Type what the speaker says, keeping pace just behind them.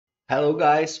Hello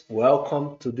guys,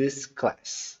 welcome to this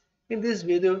class. In this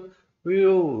video, we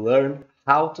will learn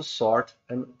how to sort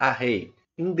an array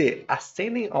in the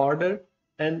ascending order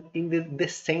and in the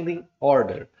descending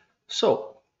order.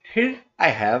 So here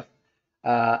I have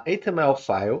a HTML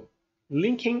file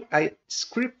linking a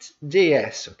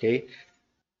script.js, okay?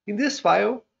 In this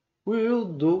file, we will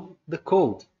do the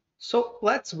code. So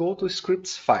let's go to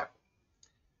scripts file.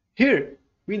 Here,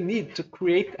 we need to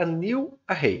create a new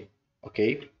array,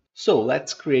 okay? So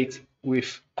let's create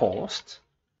with const,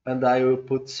 and I will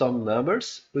put some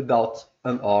numbers without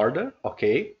an order,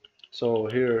 okay? So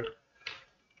here,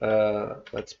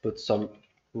 let's put some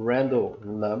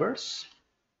random numbers.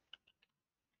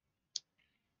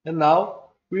 And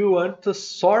now we want to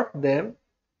sort them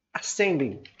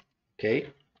ascending, okay?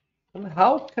 And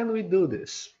how can we do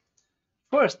this?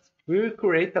 First, we will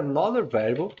create another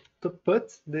variable to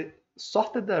put the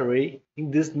sorted array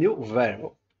in this new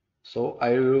variable. So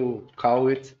I will call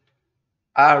it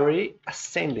array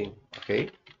ascending, okay?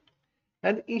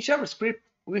 And in JavaScript,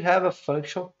 we have a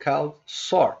function called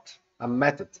sort, a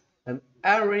method, an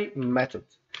array method.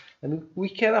 And we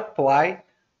can apply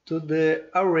to the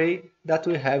array that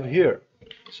we have here.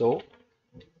 So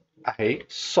array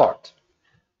sort.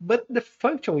 But the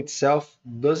function itself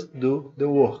doesn't do the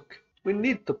work. We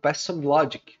need to pass some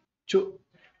logic to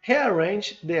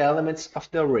rearrange the elements of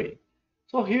the array.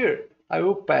 So here I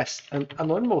will pass an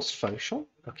anonymous function,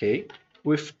 okay,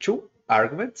 with two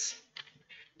arguments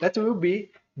that will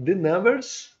be the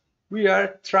numbers we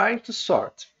are trying to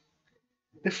sort.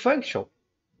 The function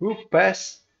will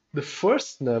pass the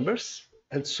first numbers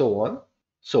and so on.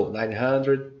 So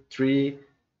 900, 3,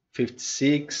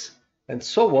 56, and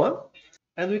so on.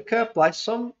 And we can apply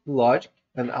some logic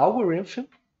and algorithm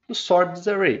to sort this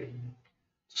array. To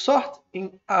sort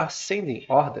in ascending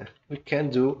order, we can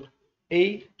do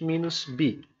A minus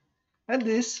B, and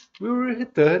this will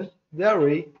return the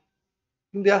array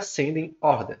in the ascending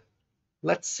order.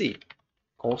 Let's see.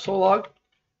 Console log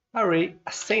array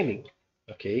ascending.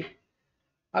 Okay.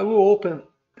 I will open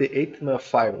the HTML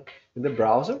file in the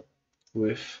browser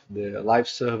with the live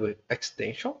server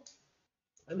extension,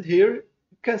 and here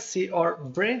you can see our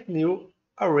brand new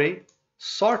array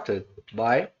sorted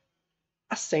by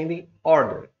ascending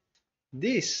order.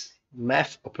 This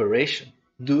math operation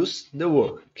does the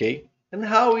work, okay? And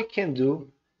how we can do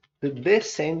the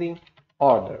descending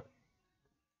order?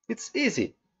 It's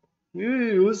easy. We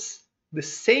will use the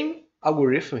same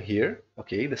algorithm here,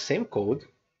 okay, the same code,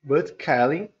 but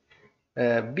calling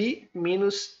b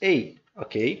minus a,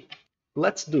 okay?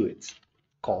 Let's do it.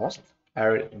 Const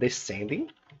array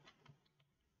descending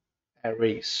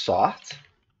array sort.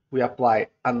 We apply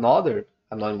another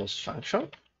anonymous function,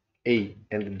 a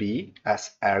and b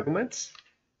as arguments,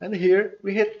 and here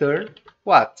we return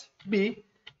what? B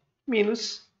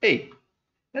minus a.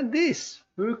 And this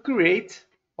will create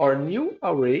our new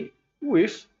array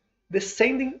with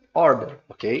descending order,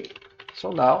 okay? So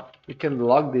now we can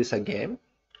log this again,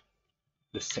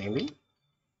 descending,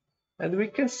 and we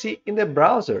can see in the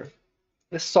browser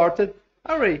the sorted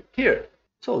array here.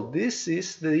 So this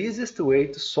is the easiest way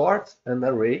to sort an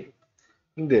array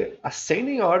in the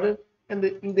ascending order and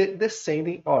in the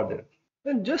descending order.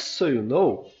 And just so you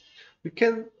know, you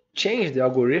can change the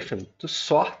algorithm to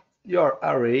sort your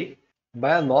array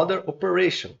by another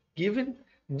operation, giving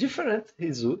different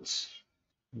results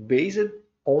based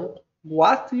on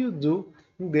what you do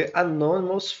in the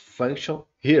anonymous function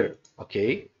here,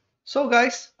 okay? So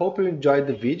guys, hope you enjoyed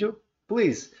the video.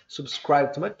 Please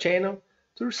subscribe to my channel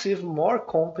to receive more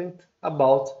content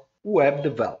about web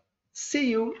development.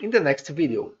 See you in the next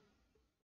video.